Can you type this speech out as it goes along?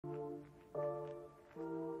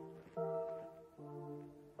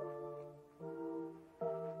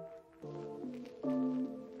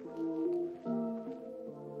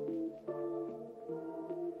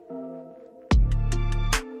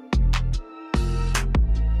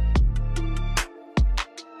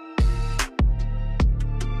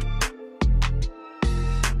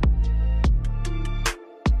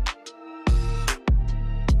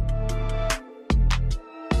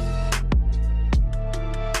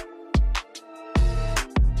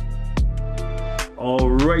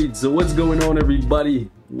Alright, so what's going on, everybody?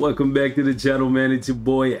 Welcome back to the channel, man. It's your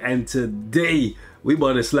boy, and today we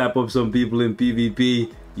about to slap up some people in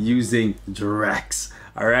PvP using DRAX.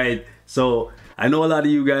 Alright, so I know a lot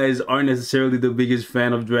of you guys aren't necessarily the biggest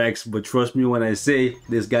fan of DRAX, but trust me when I say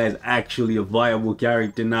this guy is actually a viable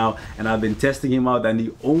character now, and I've been testing him out, and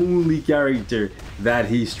the only character that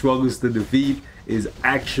he struggles to defeat is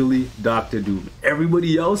actually Dr. Doom.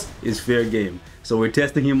 Everybody else is fair game. So we're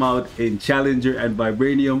testing him out in Challenger and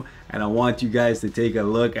Vibranium, and I want you guys to take a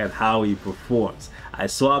look at how he performs. I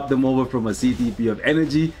swapped him over from a CTP of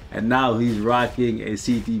Energy, and now he's rocking a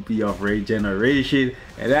CTP of Regeneration.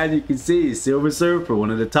 And as you can see, Silver Surfer, one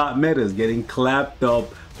of the top metas, getting clapped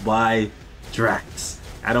up by DRAX.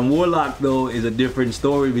 Adam Warlock though is a different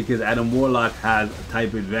story, because Adam Warlock has a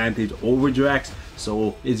type advantage over DRAX.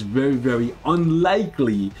 So it's very, very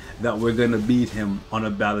unlikely that we're gonna beat him on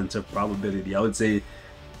a balance of probability. I would say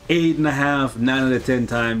 8.5, 9 out of 10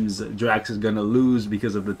 times DRAX is gonna lose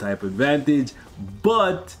because of the type advantage.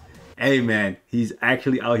 But hey man, he's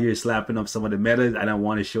actually out here slapping up some of the metas, and I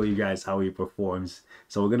want to show you guys how he performs.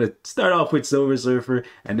 So we're gonna start off with Silver Surfer,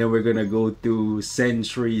 and then we're gonna go through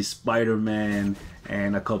Sentry, Spider-Man,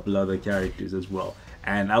 and a couple other characters as well.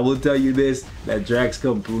 And I will tell you this, that DRAX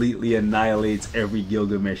completely annihilates every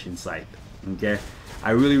Gilgamesh in sight. Okay, I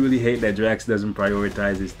really hate that DRAX doesn't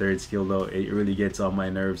prioritize his third skill though. It really gets on my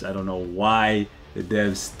nerves. I don't know why the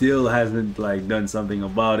dev still hasn't like done something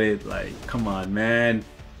about it. Like, come on, man.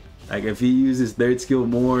 Like, if he used his third skill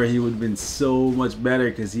more, he would have been so much better,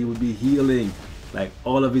 because he would be healing. Like,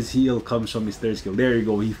 all of his heal comes from his third skill. There you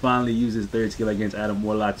go. He finally used his third skill against Adam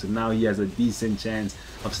Warlock, so now he has a decent chance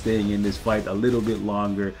of staying in this fight a little bit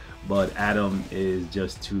longer. But Adam is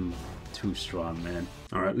just too strong, man.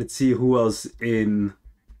 All right, let's see who else in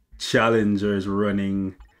Challengers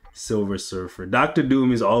running Silver Surfer. Dr.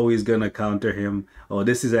 Doom is always gonna counter him. Oh,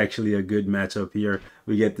 this is actually a good matchup here.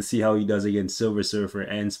 We get to see how he does against Silver Surfer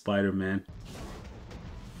and Spider-Man.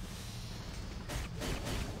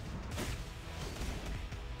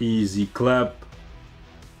 Easy clap.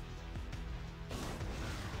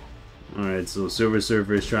 Alright, so Silver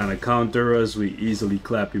Surfer is trying to counter us. We easily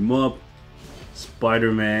clap him up.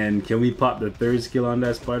 Spider-Man, can we pop the third skill on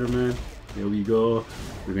that Spider-Man? There we go.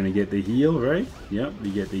 We're gonna get the heal, right? Yep, we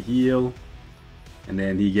get the heal. And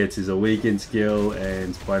then he gets his awaken skill,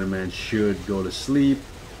 and Spider-Man should go to sleep.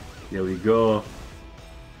 There we go.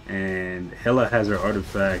 And Hela has her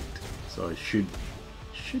artifact, so it should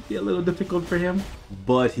be a little difficult for him,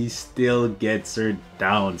 but he still gets her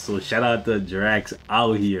down. So shout out to DRAX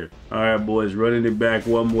out here. All right, boys, running it back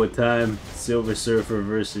one more time. Silver Surfer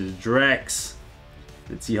versus DRAX.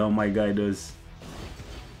 Let's see how my guy does.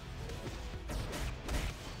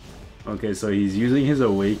 Okay, so he's using his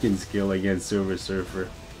awaken skill against Silver Surfer.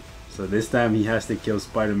 So this time he has to kill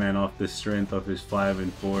Spider-Man off the strength of his 5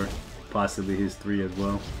 and 4, possibly his 3 as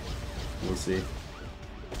well. We'll see.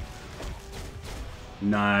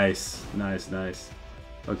 Nice.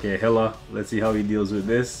 Okay, Hela, let's see how he deals with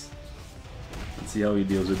this. Let's see how he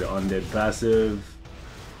deals with the undead passive.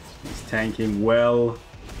 He's tanking well.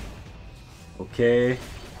 Okay,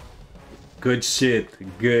 good shit.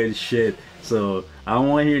 So I don't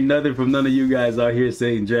want to hear nothing from none of you guys out here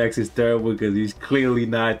saying DRAX is terrible, because he's clearly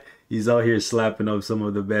not. He's out here slapping up some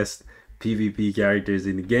of the best PvP characters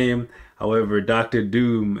in the game. However, Dr.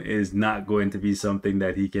 Doom is not going to be something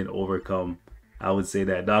that he can overcome. I would say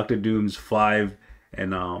that Dr. Doom's 5,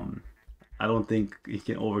 and I don't think he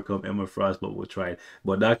can overcome Emma Frost, but we'll try it.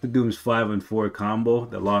 But Dr. Doom's 5 and 4 combo,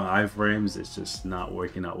 the long iframes, is just not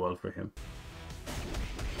working out well for him.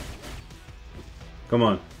 Come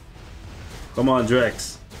on,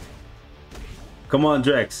 DRAX. Come on,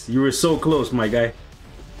 DRAX. You were so close, my guy.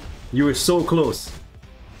 You were so close.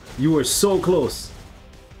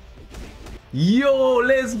 Yo,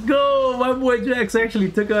 let's go! My boy DRAX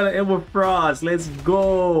actually took out an Emma Frost. Let's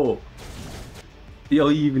go! Yo,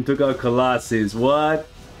 he even took out Colossus. What?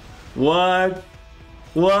 No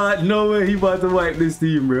way, he about to wipe this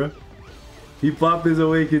team, bro. He popped his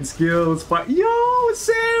awakened skills. Yo,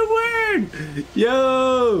 say word!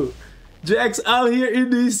 Yo! DRAX out here in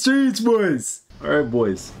these streets, boys. Alright,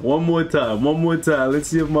 boys. One more time. Let's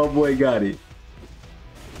see if my boy got it.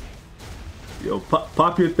 Yo,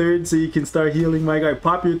 pop your third so you can start healing, my guy.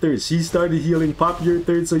 Pop your third. She started healing. Pop your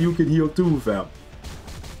third so you can heal too, fam.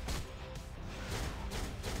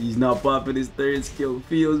 He's not popping his third skill.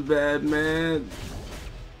 Feels bad, man.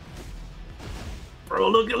 Bro,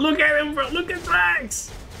 look at him, bro. Look at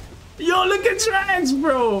DRAX. Yo, look at DRAX,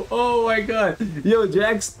 bro. Oh my god. Yo,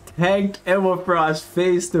 DRAX tanked Emma Frost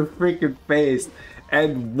face to freaking face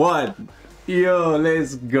and won. Yo,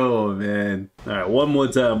 let's go, man. Alright, one more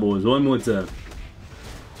time, boys. One more time.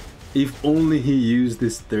 If only he used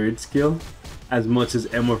this third skill as much as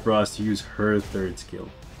Emma Frost used her third skill.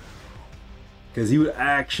 Because he would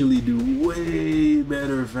actually do way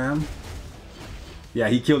better, fam. Yeah,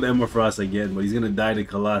 he killed Emma Frost again, but he's going to die to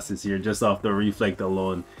Colossus here just off the reflect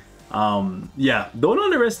alone. Yeah, don't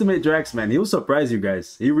underestimate Drax, man. He'll surprise you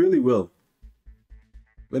guys. He really will.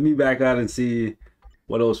 Let me back out and see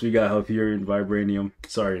what else we got up here in Vibranium.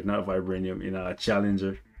 Sorry, not Vibranium, in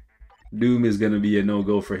Challenger. Doom is going to be a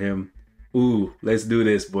no-go for him. Ooh, let's do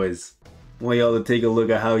this, boys. I want y'all to take a look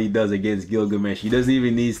at how he does against Gilgamesh. He doesn't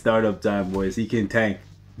even need startup time, boys. He can tank.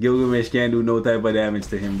 Gilgamesh can't do no type of damage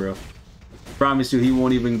to him, bro. Promise you, he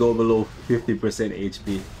won't even go below 50%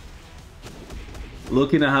 HP.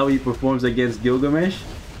 Looking at how he performs against Gilgamesh,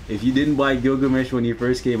 if you didn't buy Gilgamesh when he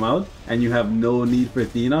first came out, and you have no need for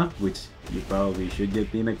Thena, which you probably should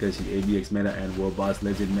get Thena because she's ABX meta and World Boss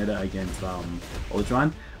Legend meta against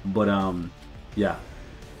Ultron. But yeah,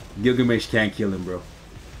 Gilgamesh can't kill him, bro.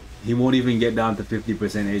 He won't even get down to 50%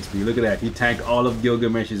 HP. Look at that. He tanked all of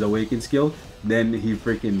Gilgamesh's Awakened skill. Then he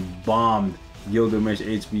freaking bombed Gilgamesh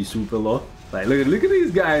HP super low. Like, look at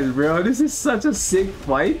these guys, bro. This is such a sick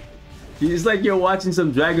fight. It's like you're watching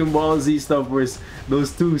some Dragon Ball Z stuff where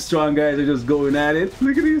those two strong guys are just going at it.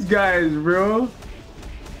 Look at these guys, bro.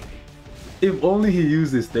 If only he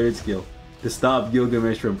used his third skill to stop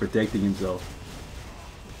Gilgamesh from protecting himself.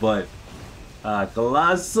 But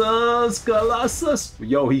Colossus.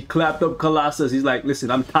 Yo, he clapped up Colossus. He's like,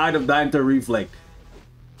 listen, I'm tired of dying to reflect.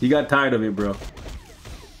 He got tired of it, bro.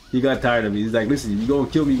 He got tired of it. He's like, listen, if you're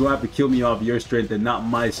gonna kill me, you're gonna have to kill me off your strength and not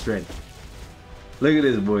my strength. Look at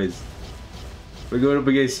this, boys. We're going up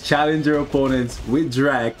against challenger opponents with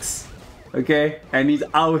Drax. Okay? And he's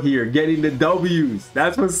out here getting the W's.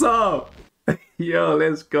 That's what's up. Yo,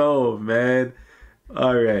 let's go, man.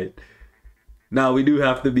 Alright. Now, we do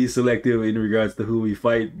have to be selective in regards to who we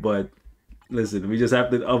fight, but listen, we just have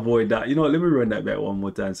to avoid that. You know what? Let me run that back one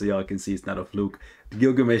more time so y'all can see it's not a fluke.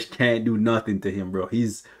 Gilgamesh can't do nothing to him, bro.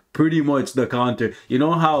 He's pretty much the counter. You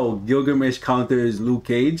know how Gilgamesh counters Luke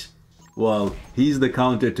Cage? Well, he's the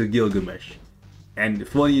counter to Gilgamesh. And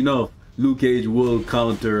funny enough, Luke Cage will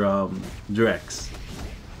counter Drax.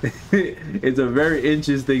 It's a very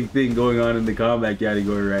interesting thing going on in the combat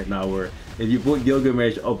category right now, where if you put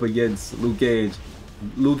Gilgamesh up against Luke Cage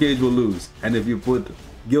will lose. And if you put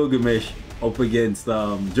Gilgamesh up against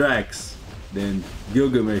Drax, then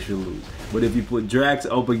Gilgamesh will lose. But if you put Drax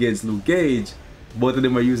up against Luke Cage, both of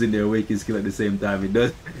them are using their Awakened skill at the same time.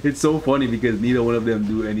 It's so funny because neither one of them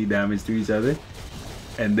do any damage to each other.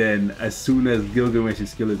 And then as soon as Gilgamesh's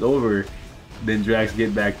skill is over, then Drax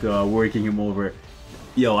get back to working him over.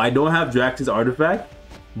 Yo, I don't have Drax's artifact,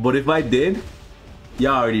 but if I did,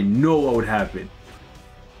 y'all already know what would happen.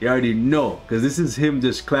 You already know, because this is him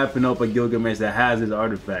just clapping up a Gilgamesh that has his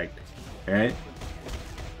artifact, right?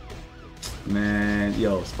 Man,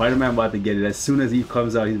 yo, Spider-Man about to get it. As soon as he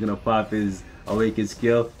comes out, he's gonna pop his Awakened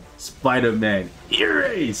skill. Spider-Man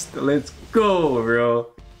erased. Let's go, bro.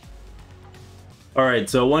 Alright,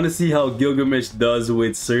 so I want to see how Gilgamesh does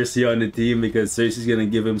with Cersei on the team, because Cersei's gonna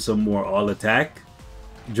give him some more all attack.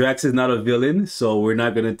 Drax is not a villain, so we're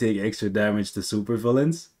not gonna take extra damage to super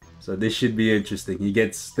villains. So this should be interesting. He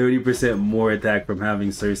gets 30% more attack from having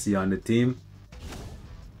Cersei on the team.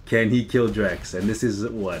 Can he kill Drax? And this is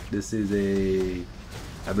what? This is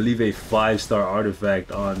I believe a 5-star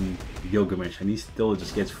artifact on Gilgamesh, and he still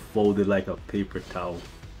just gets folded like a paper towel.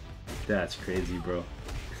 That's crazy, bro.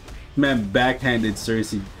 Man backhanded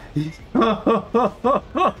Cersei.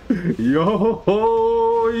 Yo.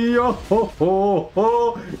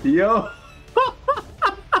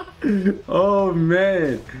 Oh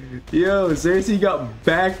man. Yo, Cersei got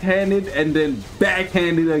backhanded and then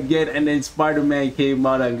backhanded again, and then Spider-Man came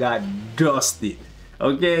out and got dusted.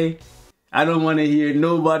 Okay? I don't want to hear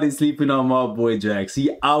nobody sleeping on my boy Drax.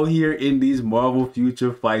 He out here in these Marvel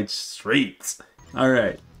Future Fight streets.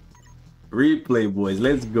 Alright. Replay, boys.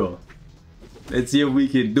 Let's go. Let's see if we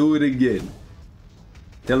can do it again.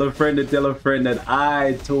 Tell a friend to tell a friend that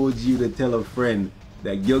I told you to tell a friend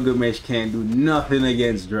that Gilgamesh can't do nothing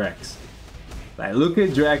against Drax. Like, look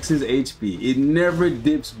at Drax's HP. It never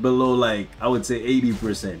dips below, like, I would say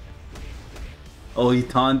 80%. Oh, he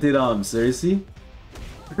taunted Cersei?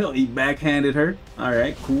 Oh, he backhanded her?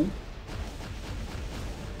 Alright, cool.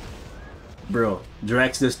 Bro,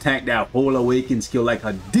 Drax just tanked that whole Awakened skill like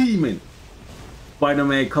a demon.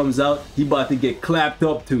 Spider-Man comes out, he about to get clapped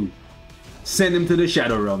up too. Send him to the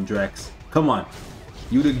Shadow Realm, Drax. Come on.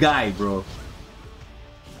 You the guy, bro.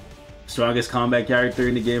 Strongest combat character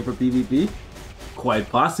in the game for PvP? Quite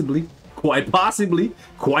possibly. Quite possibly.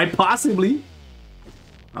 Quite possibly.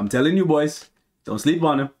 I'm telling you, boys. Don't sleep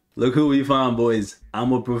on him. Look who we found, boys.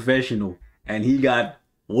 I'm a professional. And he got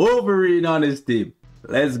Wolverine on his team.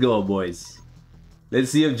 Let's go, boys.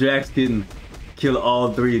 Let's see if Drax can kill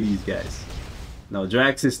all three of these guys. Now,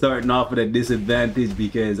 Drax is starting off with a disadvantage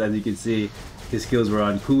because, as you can see, his skills were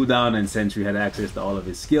on cooldown and Sentry had access to all of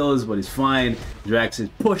his skills, but it's fine. Drax is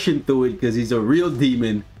pushing through it because he's a real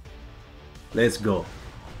demon. Let's go.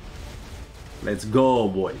 Let's go,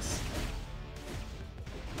 boys.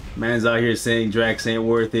 Man's out here saying Drax ain't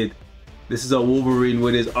worth it. This is a Wolverine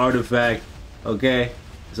with his artifact, okay?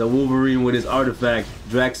 It's a Wolverine with his artifact.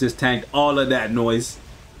 Drax just tanked all of that noise,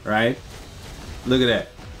 right? Look at that.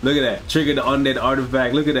 Look at that. Triggered the undead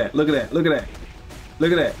artifact. Look at that. Look at that. Look at that.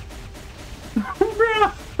 Look at that.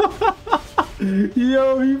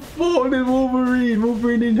 Yo, he folded Wolverine.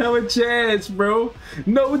 Wolverine didn't have a chance, bro.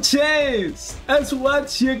 No chance. That's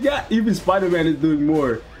what you got. Even Spider-Man is doing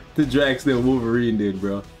more to Drax than Wolverine did,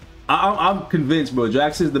 bro. I'm convinced, bro.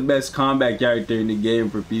 Drax is the best combat character in the game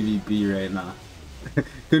for PvP right now.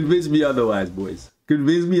 Convince me otherwise, boys.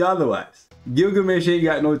 Convince me otherwise. Gilgamesh ain't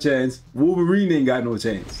got no chance. Wolverine ain't got no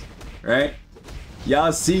chance. Right?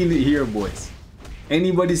 Y'all seen it here, boys.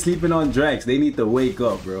 Anybody sleeping on Drax, they need to wake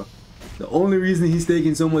up, bro. The only reason he's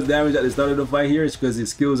taking so much damage at the start of the fight here is because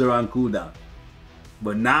his skills are on cooldown.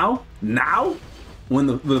 But now, when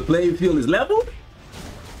the playing field is leveled,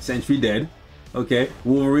 Sentry dead. Okay,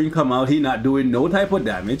 Wolverine come out, he not doing no type of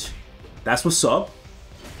damage. That's what's up.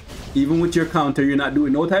 Even with your counter, you're not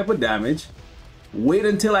doing no type of damage. Wait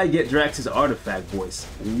until I get Drax's artifact, boys.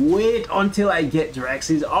 Wait until I get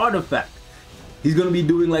Drax's artifact. He's gonna be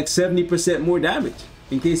doing like 70% more damage.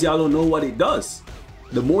 In case y'all don't know what it does.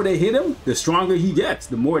 The more they hit him, the stronger he gets.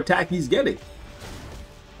 The more attack he's getting.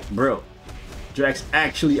 Bro, Drax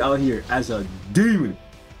actually out here as a demon.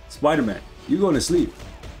 Spider-Man, you're going to sleep.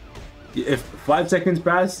 If 5 seconds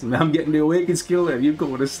pass and I'm getting the awakened skill and you're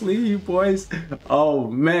going to sleep, boys. Oh,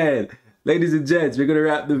 man. Ladies and gents, we're going to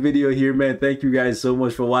wrap the video here, man. Thank you guys so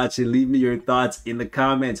much for watching. Leave me your thoughts in the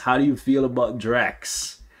comments. How do you feel about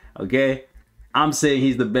Drax? Okay? I'm saying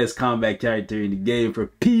he's the best combat character in the game for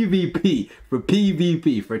PvP, for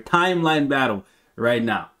timeline battle right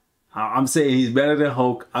now. I'm saying he's better than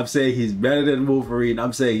Hulk. I'm saying he's better than Wolverine.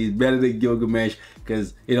 I'm saying he's better than Gilgamesh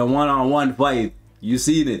because in a one-on-one fight, you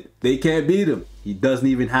seen it. They can't beat him. He doesn't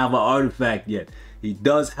even have an artifact yet. He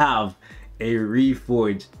does have a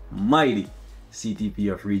reforged mighty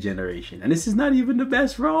CTP of regeneration. And this is not even the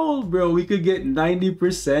best roll, bro. We could get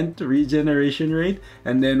 90% regeneration rate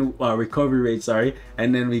and then recovery rate, sorry.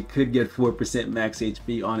 And then we could get 4% max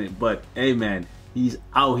HP on it. But hey, man, he's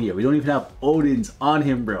out here. We don't even have Odin's on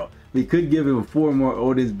him, bro. We could give him 4 more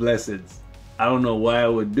Odin's blessings. I don't know why I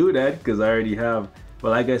would do that because I already have,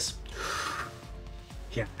 well, I guess,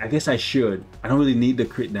 yeah, I guess I should. I don't really need the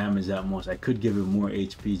crit damage that much. I could give him more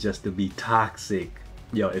HP just to be toxic.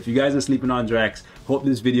 Yo, if you guys are sleeping on Drax, hope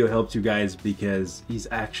this video helps you guys because he's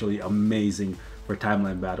actually amazing for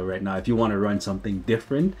timeline battle right now. If you want to run something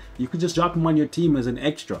different, you could just drop him on your team as an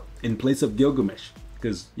extra in place of Gilgamesh.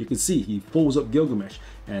 Because you can see he pulls up Gilgamesh.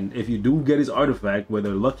 And if you do get his artifact, whether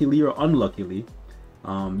luckily or unluckily,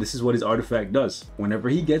 this is what his artifact does. Whenever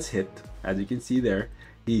he gets hit, as you can see there,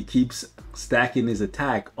 he keeps stacking his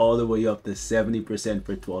attack all the way up to 70%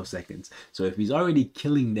 for 12 seconds. So if he's already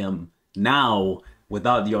killing them now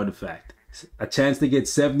without the artifact, a chance to get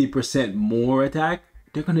 70% more attack,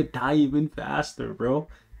 they're gonna die even faster, bro.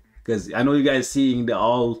 Because I know you guys seeing the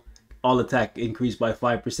all attack increase by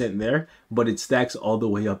 5% there, but it stacks all the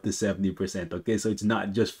way up to 70%. Okay, so it's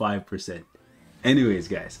not just 5%. Anyways,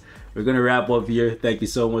 guys, we're gonna wrap up here. Thank you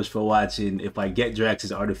so much for watching. If I get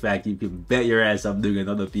Drax's artifact, you can bet your ass I'm doing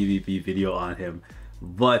another PvP video on him.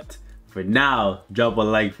 But for now, drop a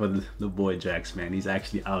like for the boy Drax, man. He's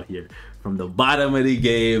actually out here from the bottom of the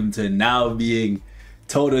game to now being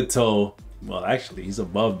toe-to-toe. Well, actually, he's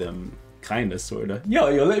above them, kinda, sorta. Yo,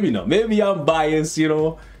 let me know. Maybe I'm biased, you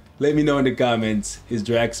know. Let me know in the comments. Is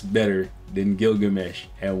Drax better than Gilgamesh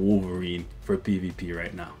and Wolverine for PvP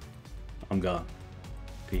right now? I'm gone.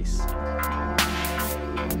 Peace.